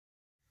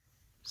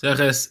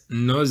Seches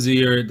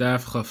Nazir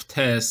Daf Chaf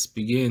Tes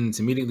begins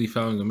immediately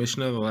following the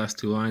Mishnah, the last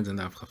two lines in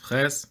Daf Chaf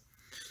Ches.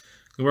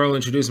 The world will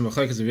introduce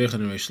Machlekes of Yechon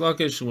and Reish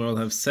Lakish. The world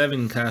will have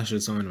 7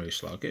 kashas on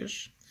Reish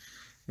Lakish.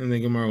 Then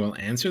the Gemara will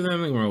answer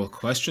them. The Gemara will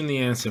question the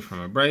answer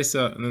from a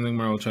brisa, and then the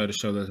Gemara will try to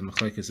show that the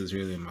Machlekes is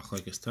really a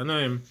Machlekes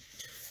Tanaim,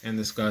 and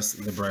discuss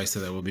the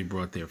brisa that will be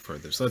brought there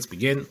further. So let's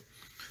begin. We've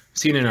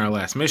seen in our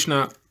last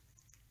Mishnah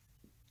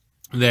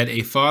that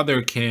a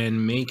father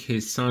can make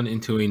his son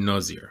into a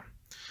Nazir.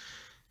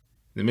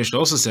 The Mishnah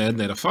also said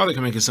that a father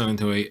can make his son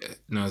into a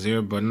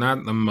Nazir, but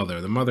not the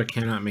mother. The mother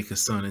cannot make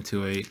his son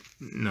into a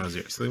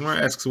Nazir. So the Gemara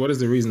asks, what is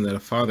the reason that a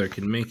father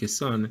can make his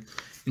son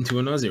into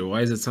a Nazir?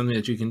 Why is it something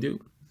that you can do?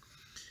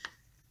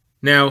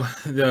 Now,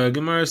 the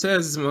Gemara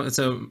says it's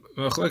a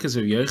Machlekes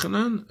of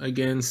Yochanan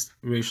against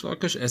Reish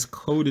Lakish as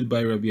quoted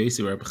by Rabbi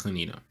Yossi Rabbi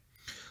Chanina.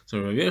 So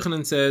Rabbi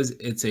Yochanan says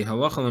it's a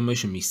halacha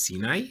l'Moshe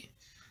miSinai,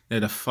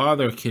 that a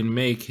father can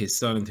make his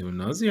son into a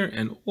Nazir,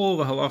 and all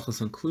the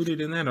halachas included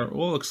in that are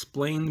all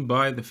explained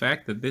by the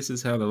fact that this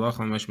is how the halacha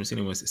l'Moshe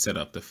miSinai was set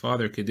up. The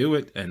father could do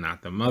it, and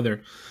not the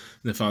mother.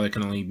 The father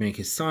can only make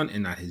his son,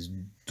 and not his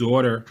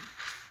daughter.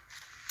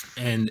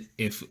 And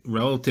if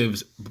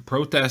relatives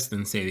protest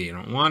and say they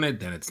don't want it,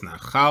 then it's not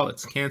chal,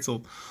 it's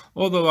canceled.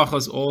 All the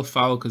halachas all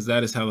follow, because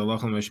that is how the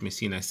halacha l'Moshe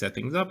miSinai set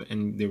things up,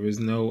 and there is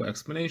no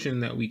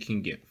explanation that we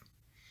can give.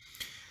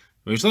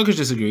 Reish Lakish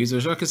disagrees.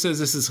 Reish Lakish says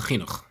this is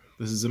chinuch.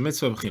 This is a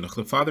mitzvah of chinuch.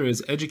 The father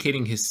is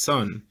educating his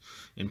son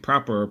in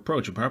proper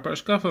approach, in proper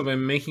ashkafa, by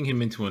making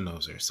him into a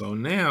nazir. So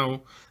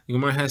now the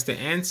Gemara has to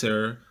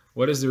answer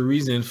what is the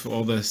reason for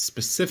all the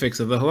specifics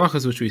of the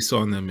halachas which we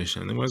saw in the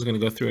Mishnah. The Gemara is going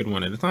to go through it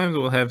one at a time.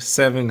 We'll have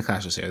 7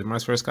 kashas here. The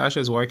Gemara's first kasha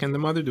is, why can the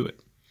mother do it?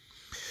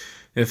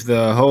 If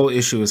the whole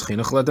issue is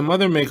chinuch, let the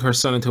mother make her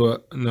son into a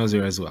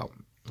nazir as well.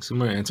 So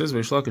my answers,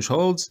 Reish Lakish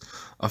holds,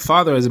 a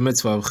father has a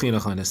mitzvah of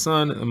chinuch on his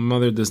son, a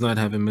mother does not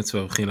have a mitzvah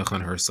of chinuch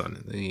on her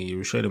son. The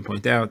Rishonim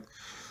point out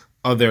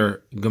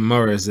other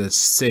Gemaras that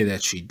say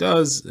that she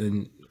does,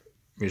 and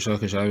Reish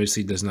Lakish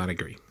obviously does not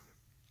agree.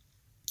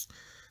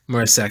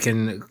 My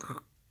second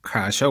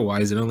kasha, why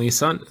is it only a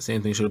son? The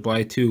same thing should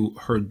apply to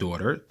her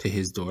daughter, to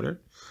his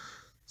daughter.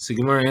 So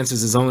Gemara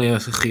answers, it's only a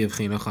chi of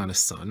chinuch on a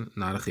son,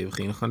 not a chi of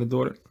chinuch on a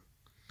daughter.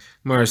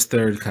 Gemara's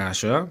third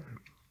kasha,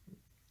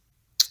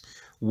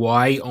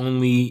 why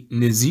only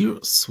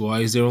Nazirus?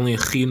 Why is there only a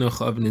chinuch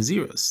of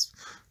Nazirus?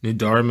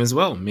 Nidarim as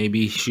well.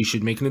 Maybe she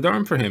should make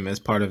Nidarim for him as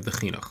part of the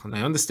chinuch. And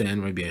I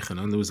understand Rabbi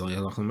Yochanan, there was only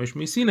halacha l'Moshe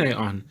miSinai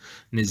on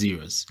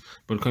Nazirus.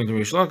 But according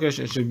to Reish Lakish,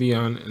 it should be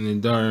on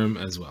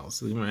Nidarim as well.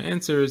 So the Gemara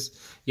answers,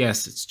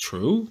 yes, it's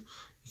true.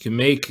 You can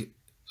make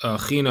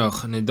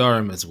chinuch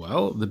Nidarim as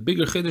well. The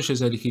bigger chiddush is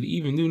that you could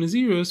even do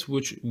Nazirus,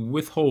 which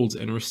withholds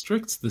and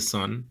restricts the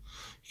son.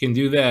 You can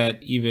do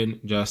that even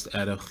just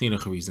out of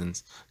chinuch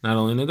reasons. Not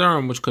only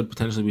Nidarim, which could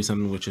potentially be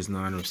something which is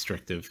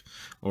non-restrictive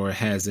or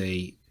has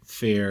a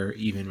fair,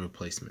 even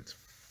replacement.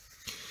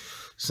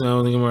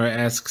 So the Gemara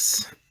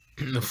asks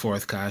the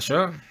fourth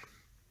kasha,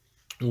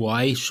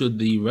 why should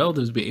the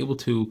relatives be able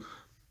to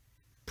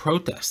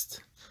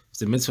protest?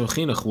 It's a mitzvah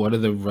chinuch. What do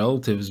the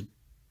relatives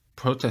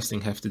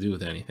protesting have to do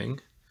with anything?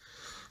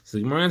 So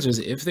the Gemara answers,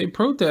 if they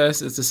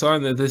protest, it's a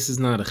sign that this is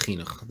not a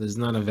chinuch. This is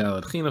not a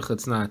valid chinuch.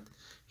 It's not,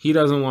 he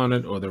doesn't want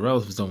it, or the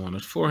relatives don't want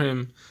it for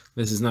him.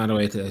 This is not a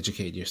way to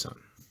educate your son.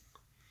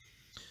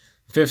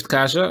 Fifth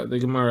kasha, the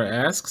Gemara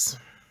asks,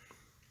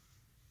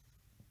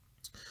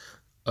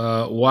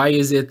 why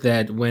is it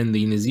that when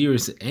the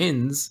Nazirus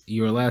ends,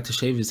 you're allowed to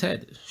shave his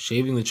head?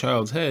 Shaving the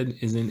child's head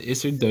is an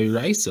Isser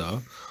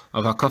Doiraisa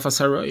of Hakafas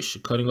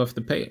HaRosh, cutting off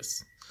the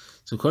payas.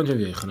 So according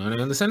to Yochanan,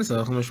 I understand it's a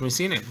halacha l'Moshe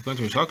miSinai.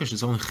 According to Reish Lakish,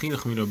 it's only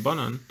chinuch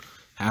midrabanan.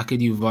 How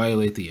could you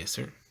violate the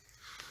Isser?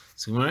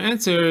 So Gemara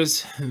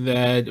answers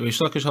that Reish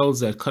Lakish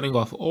holds that cutting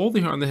off all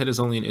the hair on the head is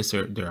only an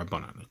Isser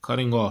Derabanan.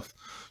 Cutting off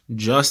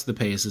just the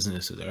payas is an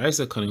Isser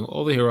Deraisa. Cutting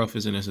all the hair off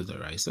is an Isser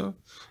Deraisa,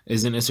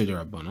 is an Isser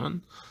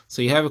Derabanan.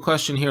 So you have a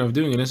question here of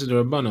doing an Isser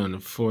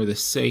Derabanan for the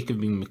sake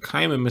of being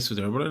Mekayim and Mitzvah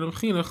Derabanan of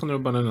chinuch, and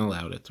Rabbanan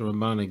allowed it.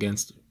 Rabbanan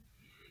against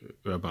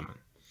Rabbanan.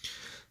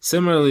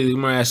 Similarly, the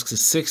Gemara asks a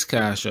sixth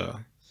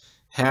kasha,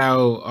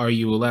 how are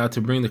you allowed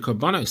to bring the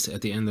karbanos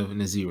at the end of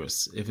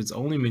Nazirus? If it's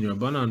only min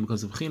Rabbanan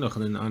because of chinuch,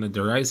 then on a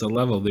deraisa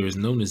level there is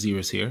no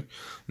Nazirus here,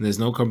 and there's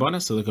no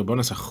karbanos, so the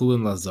karbanos are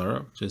chulin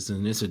lazara, which is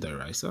an Isser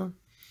deraisa.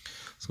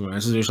 So Gemara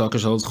answers, Reish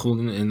Lakish holds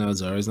chulin and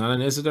lazara is not an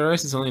Isser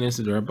deraisa, it's only an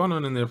Isser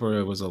derabbanan, and therefore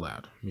it was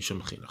allowed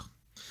mishum chinuch.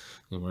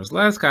 Gemara's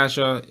last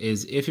kasha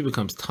is, if he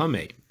becomes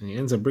tamei and he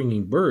ends up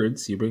bringing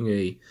birds, you bring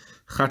a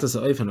chatas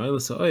ha'oif and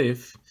oilas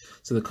ha'oif,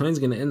 so the kohen's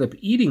going to end up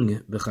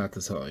eating the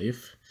chatas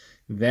ha'oif.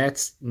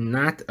 That's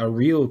not a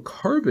real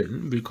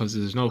carbon because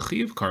there's no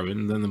chiyuv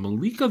carbon. Then the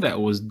malika that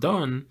was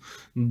done,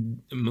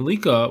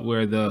 malika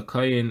where the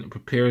kohen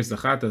prepares the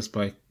chatas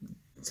by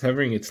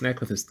severing its neck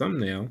with his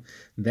thumbnail,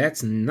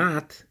 that's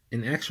not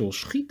an actual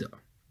shchita.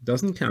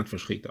 Doesn't count for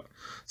shchita.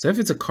 So if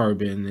it's a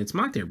carbon, it's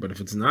matir. But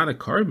if it's not a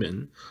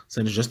carbon,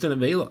 so it's just a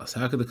nevela. So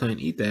how could the kohen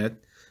eat that?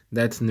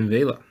 That's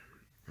nevela.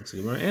 So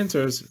Gemara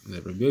answers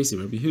that Rabbi Yossi,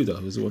 Rabbi Huda,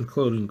 who's the one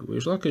quoting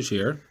Reish Lakish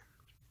here,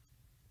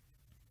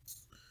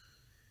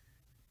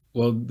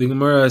 Well, the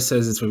Gemara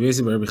says it's Rabbi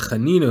Yossi bar Rabbi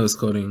Chanina is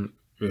quoting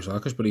Reish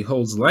Lakish, but he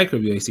holds like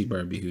Rabbi Yossi bar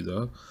Rabbi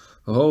Yehuda,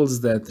 who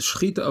holds that the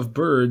shechita of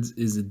birds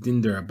is a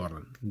din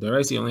derabanan.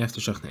 Deraisa, you only have to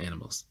shech the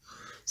animals.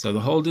 So the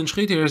whole din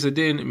shechita here is a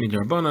din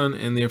midrabanan,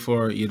 and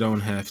therefore you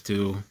don't have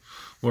to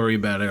worry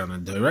about it on a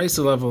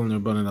deraisa level, and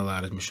Rabbanan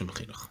allowed it mishum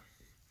chinuch.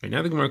 Right,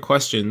 now the Gemara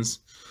questions.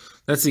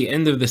 That's the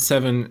end of the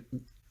 7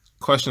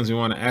 questions we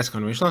want to ask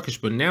on Reish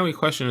Lakish, but now we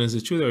question, is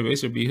it true that Rabbi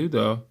Yossi bar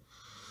Yehuda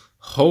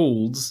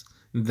holds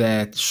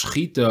that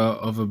shechita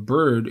of a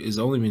bird is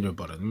only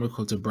midrabanan? The Gemara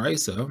quotes a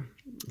brisa,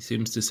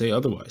 seems to say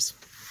otherwise.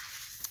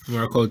 The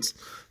Gemara quotes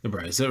the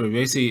brisa. Rabbi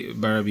Yossi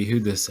bar Rabbi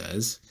Yehuda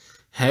says,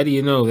 how do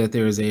you know that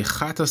there is a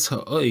chatas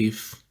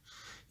ha'oif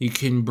you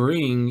can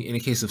bring in a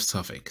case of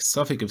suffik?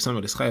 Suffik, if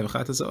somebody is chayav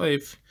chatas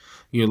ha'oif,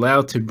 you're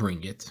allowed to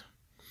bring it.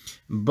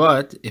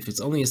 But if it's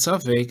only a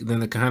suffik,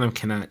 then the kahanim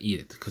cannot eat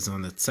it, because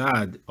on the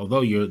tzad,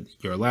 although you're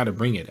allowed to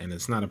bring it, and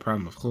it's not a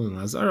problem of chulin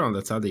lazar on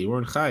the tzad that you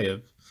weren't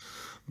chayav,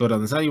 but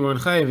on the tzad you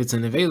weren't chayav, it's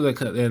an nevela,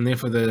 and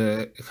therefore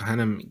the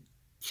kahanim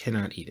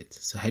cannot eat it.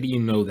 So how do you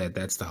know that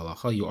that's the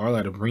halacha? You are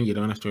allowed to bring it, you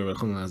don't have to worry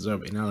about chulin lazar,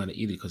 but you're not allowed to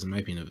eat it because it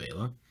might be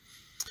nevela.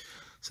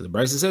 So the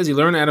brisa says you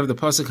learn out of the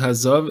pasuk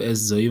hazav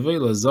as zoyvei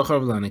la zachar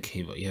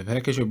v'la. You have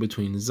hekasher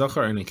between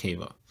zachar and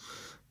nekeva,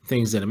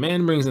 things that a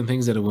man brings and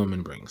things that a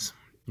woman brings.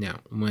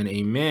 Now, when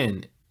a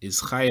man is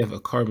chayav a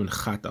carbon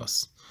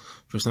chatos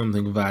for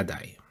something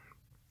vadai,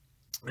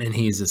 and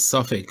he is a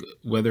suffix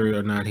whether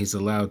or not he's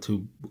allowed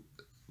to,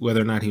 whether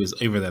or not he was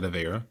over that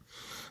avera, and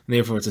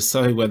therefore it's a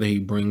suffix whether he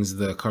brings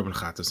the carbon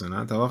chatos or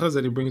not. The halacha is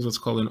that he brings what's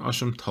called an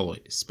asham toloi,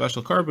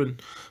 special carbon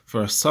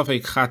for a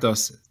suffix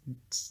chatos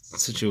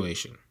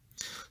situation.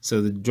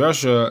 So the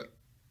drasha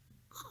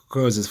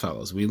goes as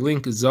follows: we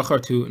link zachar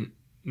to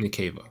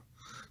nekeva.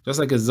 Just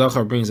like a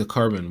zachar brings a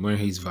carbon where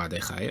he's vadai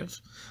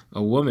chayev,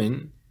 a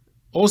woman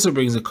also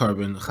brings a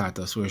carbon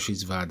chatas where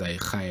she's vadai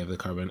chayev, the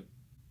carbon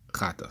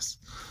chatas.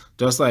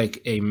 Just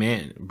like a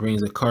man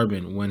brings a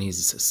carbon when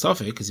he's a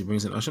suffix, because he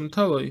brings an asham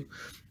taloi,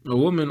 a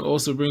woman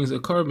also brings a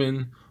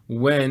carbon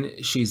when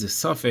she's a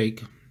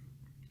suffix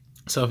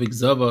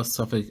zava,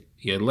 suffix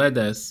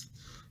yeledes.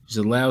 She's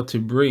allowed to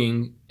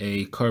bring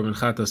a carbon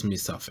chatas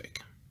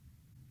misafik.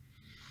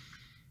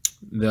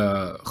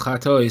 The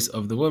chatois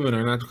of the women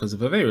are not because of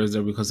averas,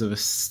 they're because of a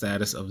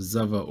status of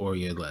zava or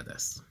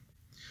yeledes.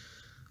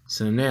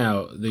 So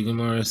now the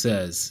Gemara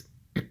says,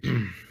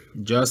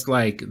 just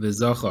like the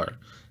zachar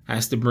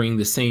has to bring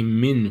the same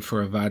min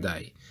for a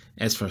vadai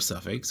as for a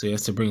suffix, so he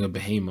has to bring a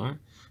behema.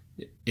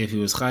 If he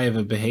was chayav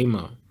a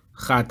behema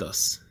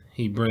chatas,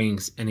 he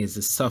brings, and he's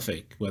a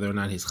suffix, whether or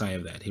not he's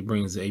chayav that, he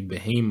brings a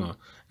behema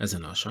as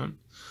an asham.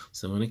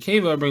 So when a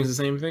keva brings the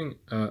same thing,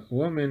 a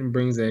woman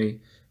brings a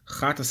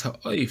chatas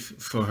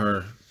ha'oif for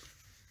her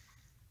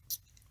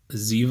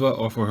ziva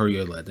or for her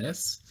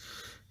yoledes,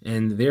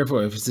 and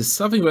therefore if it's a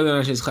suffix whether or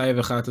not she's chayav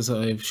a chatas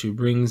ha'oif, she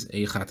brings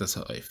a chatas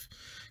ha'oif.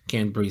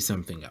 Can't bring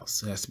something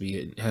else. It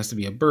has to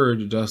be a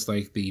bird, just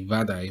like the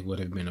vadai would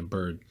have been a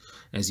bird,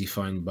 as you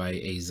find by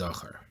a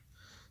zachar.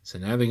 So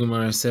now the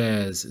Gemara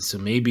says, so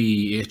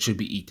maybe it should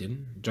be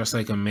eaten, just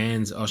like a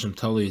man's asham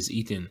tali is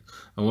eaten,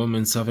 a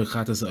woman's suffix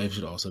chatas ha'oif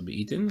should also be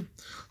eaten.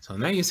 So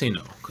now you say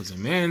no, because a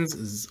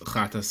man's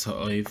chatas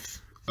ha'oif,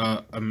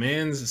 a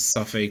man's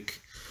suffix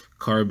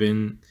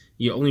carbon,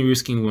 you're only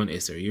risking one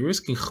iser. You're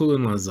risking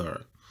chulin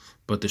lazar,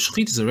 but the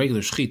shechita is a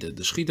regular shechita.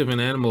 The shechita of an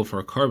animal for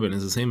a carbon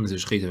is the same as the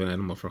shechita of an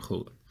animal for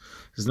chulin.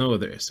 There's no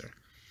other iser.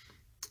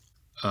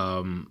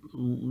 Rabbi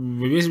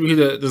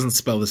Yehuda doesn't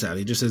spell this out.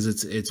 He just says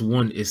it's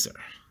one iser.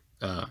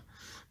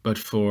 But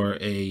for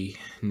a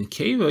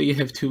nekeva, you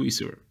have 2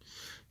 isurim,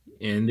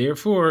 and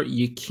therefore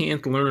you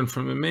can't learn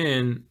from a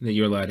man that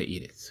you're allowed to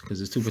eat it because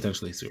there's 2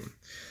 potential isurim.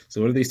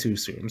 So what are these 2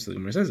 isurim? So the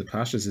Gemara says the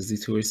pasha says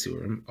these 2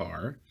 isurim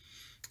are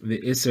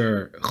the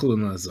iser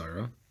chulin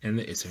lazara and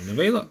the iser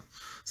nevela.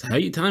 So how are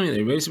you telling me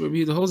that Rabbi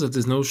Yehuda holds that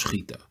there's no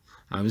shechita?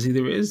 Obviously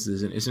there's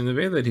an iser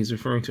nevela that he's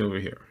referring to over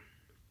here.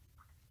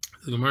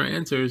 The Gemara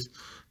answers,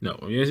 no,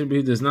 Rabbi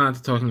Yehuda is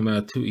not talking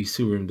about 2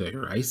 isurim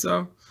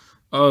d'oraisa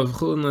of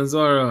chulin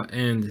lazara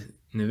and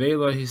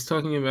nevela. He's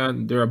talking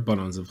about there are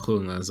banons of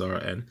chulin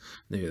lazara and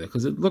nevela,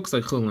 because it looks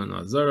like chulin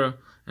lazara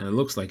and it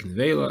looks like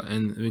nevela,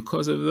 and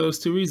because of those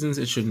 2 reasons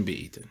it shouldn't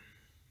be eaten.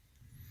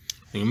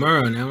 The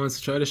Gemara now wants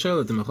to try to show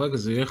that the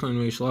machlekes v'yechon and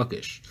Reish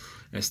Lakish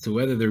as to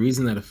whether the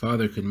reason that a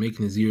father could make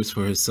nazirs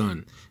for his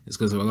son is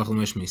because of halachah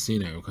meshmei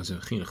sinai or because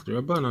of chinuch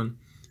d'rabbanan.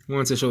 He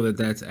wants to show that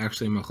that's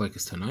actually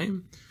machlekes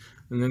tanaim,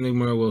 and then the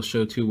Gemara will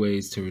show 2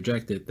 ways to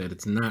reject it, that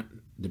it's not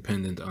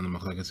dependent on the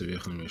machlekes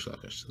v'yechon and Reish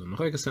Lakish. So the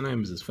machlekes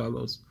tanaim is as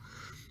follows: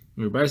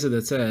 a brisa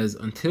that says,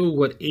 until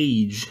what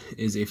age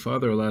is a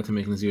father allowed to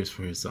make nazirs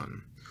for his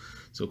son?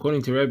 So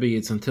according to Rebbe,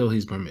 it's until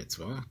he's bar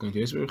mitzvah. According to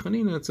Yosef bar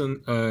Chanina,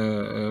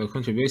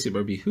 according to Yosef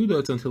bar Yehuda,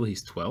 it's until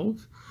he's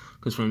 12.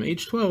 Because from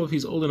age 12,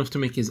 he's old enough to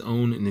make his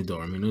own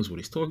nidarim. He knows what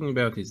he's talking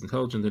about. He's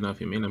intelligent enough.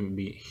 He may not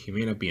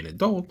be an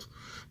adult,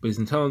 but he's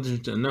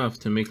intelligent enough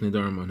to make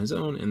nidarim on his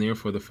own, and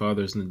therefore the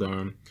father's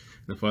nidarim,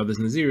 the father's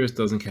naziris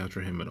doesn't count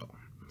for him at all.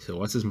 So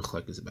what's his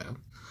machlekes about?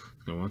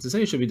 I want to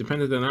say it should be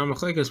dependent on our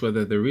machlekes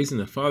whether the reason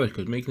the father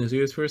could make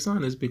Nazirus for his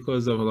son is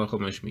because of halacha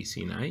mashmi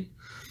Sinai,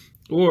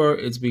 or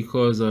it's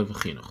because of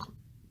chinuch.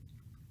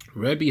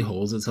 Rebbe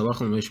holds it's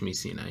halacha mashmi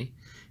Sinai,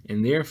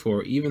 and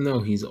therefore, even though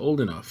he's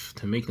old enough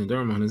to make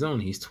nedarim on his own,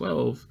 he's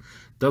 12,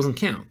 doesn't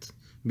count,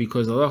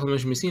 because halacha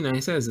mashmi Sinai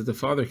says that the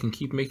father can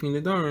keep making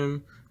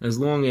nedarim as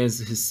long as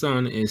his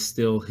son is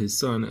still his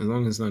son, as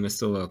long as his son is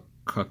still a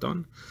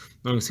katan,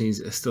 as long as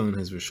he's still in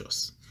his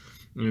rishus.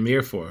 And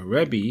therefore,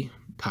 Rebbe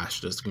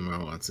Pashtus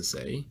Gemara wants to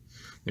say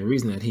the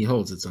reason that he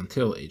holds it's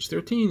until age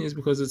 13 is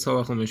because it's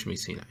halacha mishmi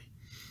Sinai.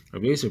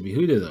 Rabbi Yisrael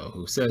Behuda, though,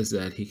 who says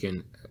that he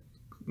can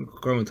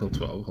go until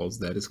 12, holds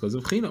that it's because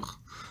of chinuch.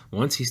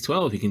 Once he's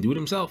 12, he can do it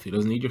himself. He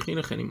doesn't need your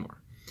chinuch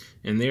anymore,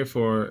 and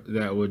therefore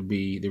that would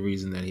be the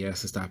reason that he has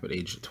to stop at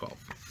age 12.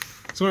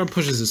 So Gemara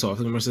pushes this off.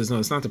 The Gemara says, no,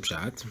 it's not the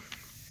pshat.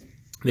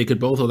 They could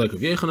both hold like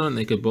Rav Yechanan, and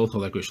they could both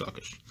hold like Rish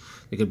Lakish.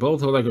 They could both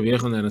hold like Rav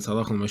Yechanan, and it's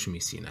halacha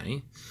mishmi Sinai.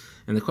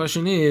 And the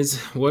question is,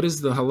 what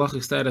is the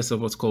halachic status of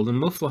what's called a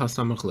mufla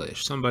hasamach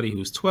leish? Somebody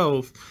who's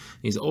 12,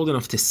 he's old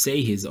enough to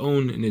say his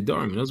own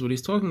nidarim, he knows what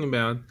he's talking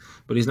about,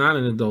 but he's not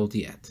an adult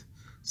yet.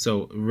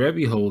 So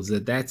Rebbe holds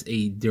that that's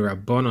a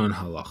derabanan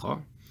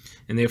halacha,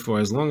 and therefore,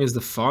 as long as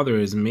the father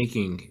is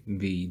making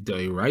the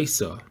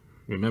dairaisa,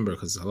 remember,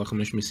 because halacha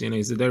mishmi Sinai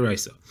is the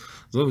dairaisa,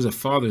 as long as the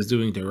father is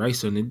doing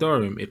dairaisa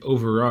nidarim, it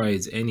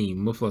overrides any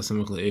mufla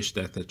hasamach leish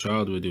that the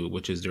child would do,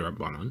 which is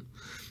derabanan.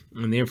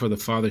 And therefore, the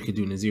father could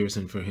do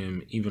Nazirus for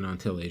him even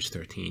until age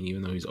 13,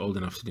 even though he's old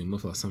enough to do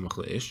Mufla Samach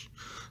Le'ish,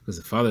 because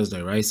the father is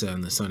Daraisa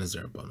and the son is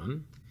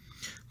Darabanan.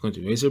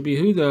 According to Rezer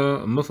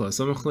Behuda, Mufla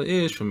Samach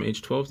Le'ish from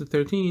age 12 to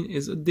 13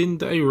 is a Din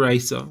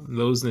Daraisa.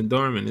 Those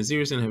Nadarim and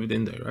Nazirus have a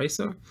Din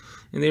Daraisa,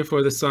 and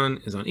therefore the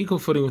son is on equal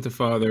footing with the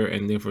father,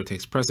 and therefore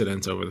takes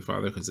precedence over the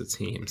father because it's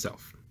he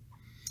himself.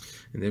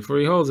 And therefore,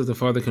 he holds that the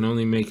father can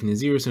only make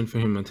Nazirus for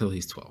him until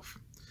he's 12.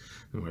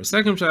 And where a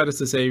second shot is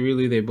to say,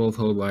 really, they both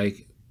hold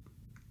like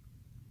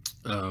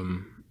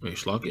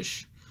Reish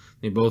Lakish.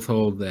 They both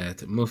hold that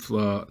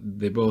mufla.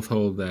 They both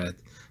hold that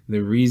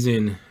the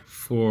reason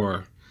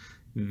for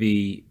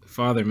the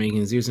father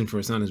making Nazirus for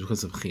his son is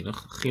because of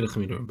chinuch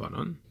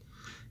mid'Rabbanan,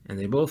 and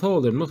they both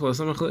hold that mufla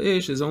samach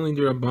le'ish is only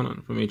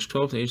d'Rabbanan. From age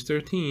 12 to age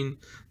 13,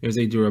 there's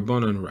a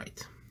d'Rabbanan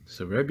right.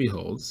 So Rebbe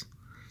holds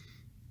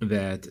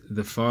that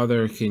the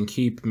father can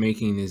keep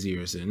making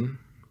Nazirus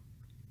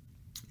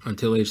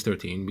until age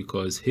 13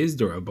 because his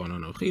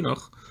d'Rabbanan of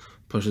chinuch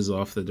pushes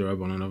off the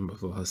d'Rabbanan of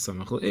mufla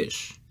hasamach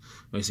le'ish.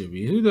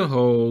 Yehuda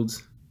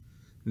holds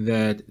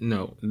that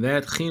no,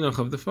 that chinuch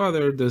of the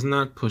father does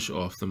not push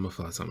off the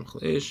mufla hasamach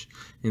le'ish,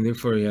 and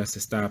therefore he has to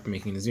stop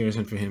making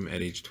Nazirus for him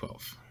at age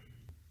 12.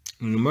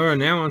 And Gemara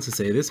now wants to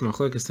say this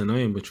machlekes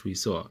tanoim which we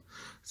saw.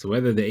 So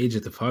whether the age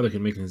that the father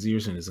can make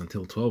Nazirus is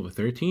until 12 or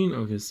 13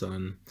 of his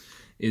son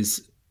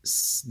is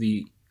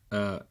the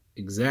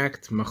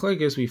exact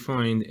machlekes we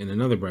find in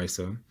another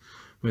brisa,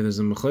 where there's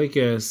a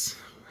machlekes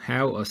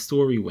how a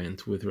story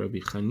went with Rabbi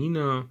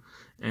Chanina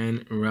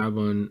and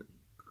Rabban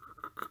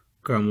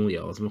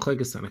Gamliel. It's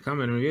machlekes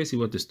Tanakama and Rabbi Yossi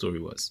what the story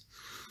was.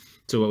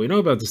 So what we know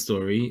about the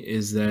story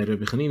is that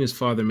Rabbi Chanina's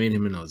father made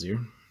him a Nazir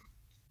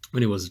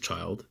when he was a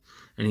child,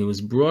 and he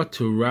was brought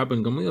to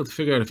Rabban Gamliel to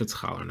figure out if it's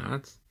chal or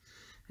not.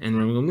 And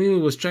Rabban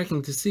Gamliel was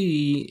checking to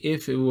see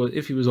if he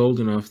was old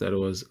enough that it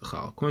was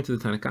chal. According to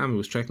the Tanakama, he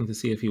was checking to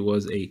see if he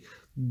was a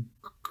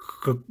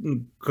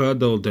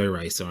gadol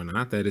deraisa or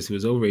not. That is, he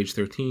was over age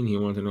 13. He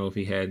wanted to know if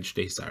he had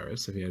shtei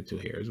saros, if he had 2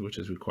 hairs, which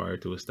is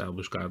required to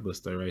establish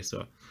godless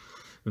deraisa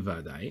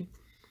vadai.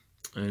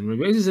 And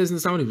Rabbi Yossi says in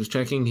the Talmud he was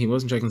checking. He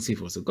wasn't checking to see if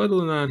it was a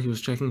gadol or not. He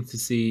was checking to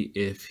see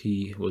if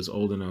he was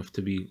old enough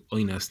to be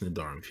oinas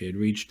nedarim, if he had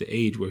reached the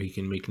age where he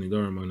can make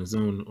nedarim on his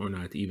own or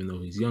not, even though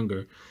he's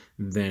younger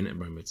than a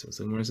bar mitzvah.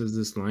 So Gemara says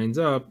this lines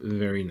up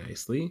very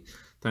nicely.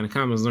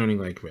 Tanakama is learning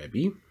like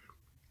Rebbe,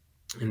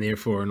 and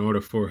therefore, in order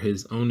for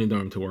his own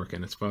nidarim to work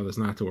and his father's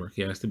not to work,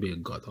 he has to be a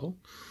gadol.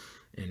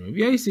 And Rabbi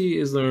Yossi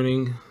is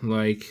learning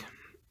like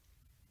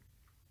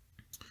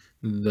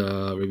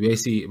the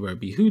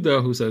Rabbi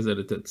Huda, who says that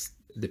it's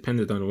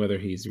dependent on whether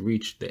he's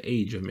reached the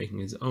age of making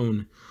his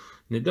own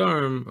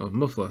nidarim of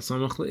mufla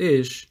samach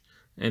le'ish,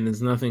 and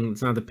it's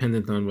not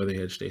dependent on whether he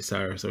had shtei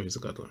saros or he's a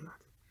gadol or not.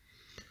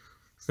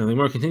 So now the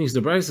Gemara continues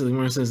the brisa. The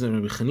Gemara says that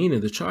Rabbi Chanina,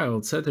 the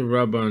child, said to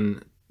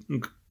Rabban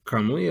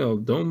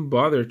Gamliel, don't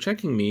bother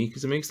checking me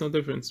because it makes no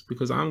difference,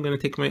 because I'm going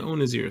to take my own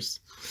Nazirus.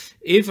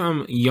 If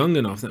I'm young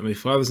enough that my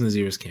father's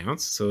Nazirus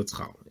counts, so it's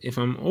chal. If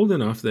I'm old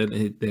enough that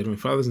my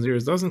father's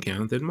Nazirus doesn't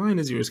count, then my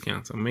Nazirus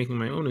counts. I'm making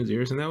my own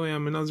Nazirus, and that way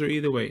I'm a Nazir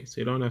either way,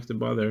 so you don't have to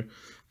bother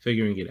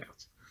figuring it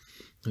out.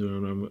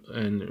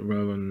 And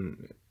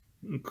Rabban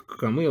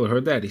Gamliel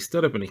heard that. He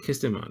stood up and he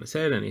kissed him on his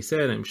head, and he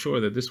said, I'm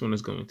sure that this one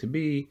is going to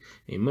be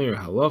a Meir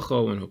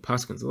Halacha, one who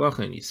paskins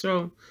halacha in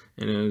Yisrael.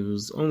 And it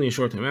was only a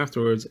short time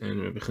afterwards,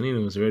 and Rabbi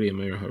Chanina was already a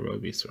Meir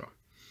Harav Yisrael.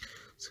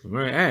 So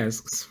Gemara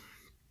asks,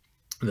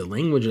 the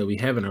language that we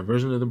have in our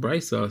version of the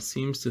Brisa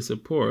seems to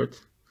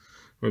support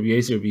Rabbi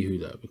Yossi Rabbi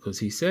Yehuda, because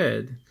he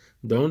said,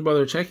 don't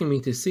bother checking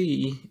me to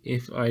see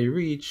if I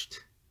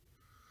reached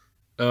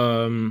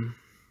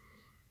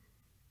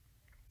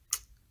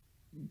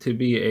to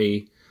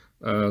be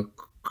a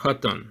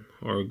katan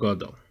or a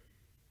gadol.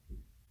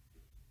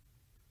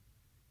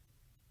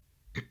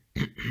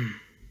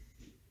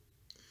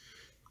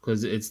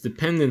 Because it's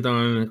dependent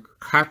on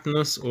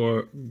katnus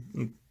or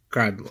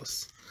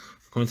gadlus.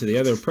 According to the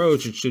other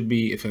approach, it should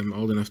be if I'm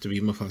old enough to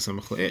be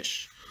mufas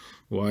ish.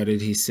 Why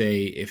did he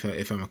say if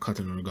I'm a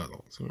katan or a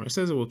gadol? So where it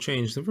says it will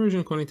change the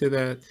version according to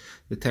that,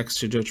 the text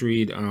should just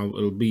read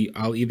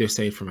I'll either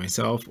say it for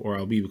myself or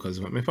I'll be because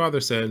of what my father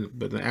said,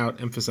 but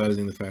without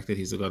emphasizing the fact that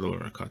he's a gadol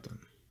or a katan.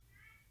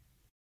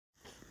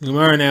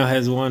 Gemara now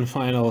has one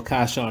final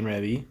kasha on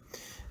Rebbe,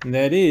 and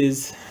that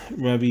is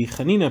Rabbi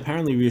Chanina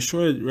apparently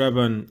reassured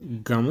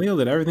Rabban Gamliel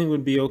that everything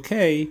would be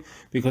okay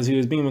because he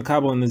was being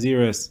makabel in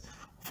Naziris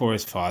for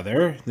his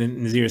father, the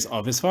Naziris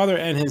of his father,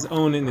 and his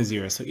own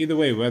Naziris. So either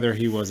way, whether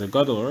he was a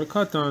gadol or a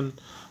katan,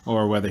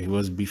 or whether he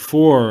was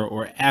before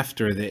or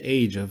after the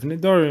age of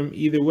Nedarim,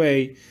 either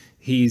way,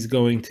 he's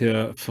going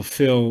to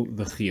fulfill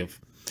the chiyuv.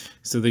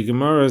 So the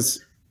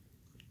Gemara's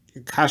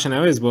kasha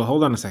now is, well,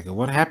 hold on a second.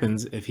 What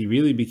happens if he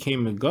really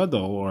became a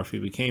gadol, or if he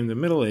became the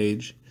middle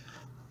age,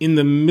 in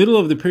the middle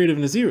of the period of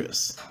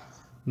Naziris?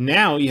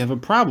 Now you have a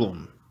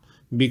problem,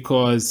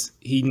 because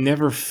he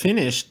never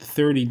finished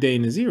 30-day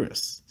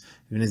Naziris.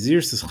 If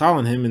Naziris is chal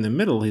on him in the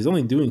middle, he's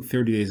only doing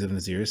 30 days of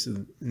Naziris.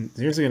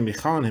 Naziris are going to be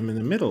chal on him in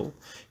the middle.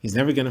 He's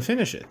never going to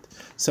finish it.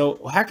 So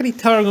how can he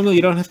tell Gamliel,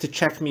 you don't have to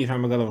check me if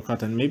I'm a gadol or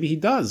katan? Maybe he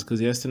does, because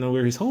he has to know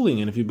where he's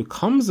holding. And if he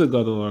becomes a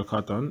gadol or a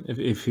katan,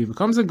 if he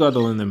becomes a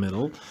gadol in the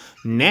middle,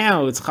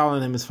 now it's chal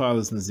on him his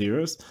father's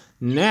Naziris.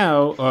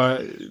 Now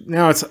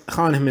it's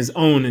chal on him his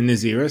own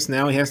Naziris.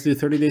 Now he has to do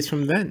 30 days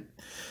from then.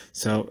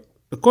 So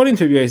according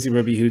to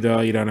Rabbi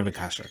Yehuda, you don't have a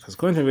kasha, because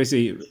according to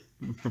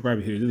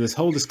Rabbi Yehuda, this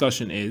whole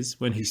discussion is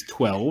when he's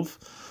 12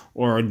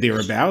 or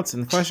thereabouts,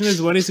 and the question is,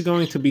 when is he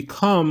going to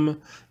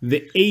become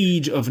the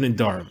age of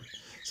Nedarim?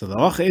 So the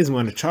halacha is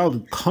when a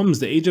child becomes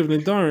the age of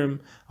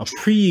Nedarim, a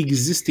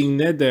pre-existing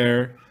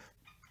neder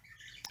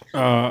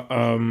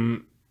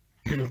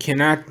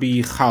cannot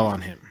be chal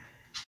on him.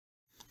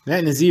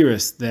 That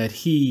Naziris that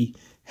he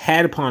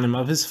had upon him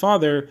of his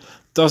father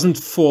doesn't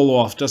fall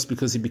off just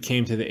because he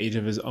became to the age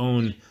of his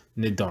own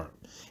Nedarim.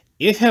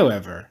 If,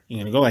 however, you're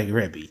going to go like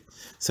Rebbe,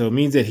 so it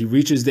means that he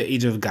reaches the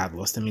age of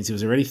Gadlus. That means he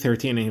was already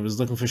 13 and he was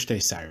looking for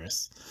Shtei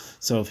Cyrus.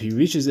 So if he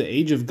reaches the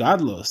age of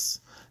Gadlus,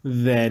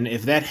 then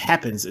if that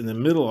happens in the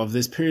middle of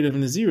this period of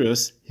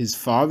Nazirus, his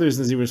father's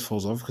Nazirus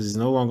falls off because he's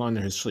no longer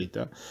under his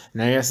Shlita.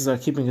 Now he has to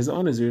start keeping his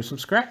own Nazirus from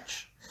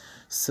scratch.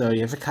 So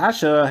you have a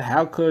kasha,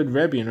 how could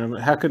Rebbe and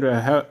how could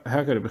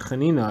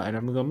Chanina and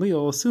Rabbi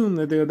Gamliel assume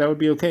that that would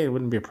be okay? It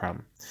wouldn't be a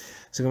problem.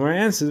 So Gemara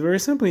answers very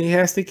simply, he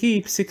has to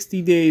keep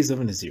 60 days of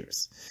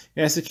Naziris.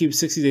 He has to keep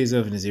 60 days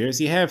of Naziris.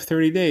 You have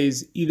 30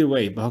 days either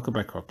way,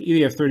 either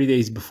you have 30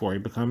 days before he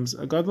becomes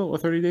a gadol or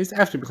 30 days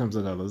after he becomes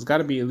a gadol. There's got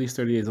to be at least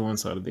 30 days on one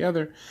side or the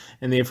other,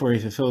 and therefore he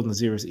fulfilled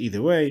Naziris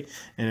either way,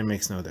 and it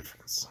makes no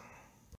difference.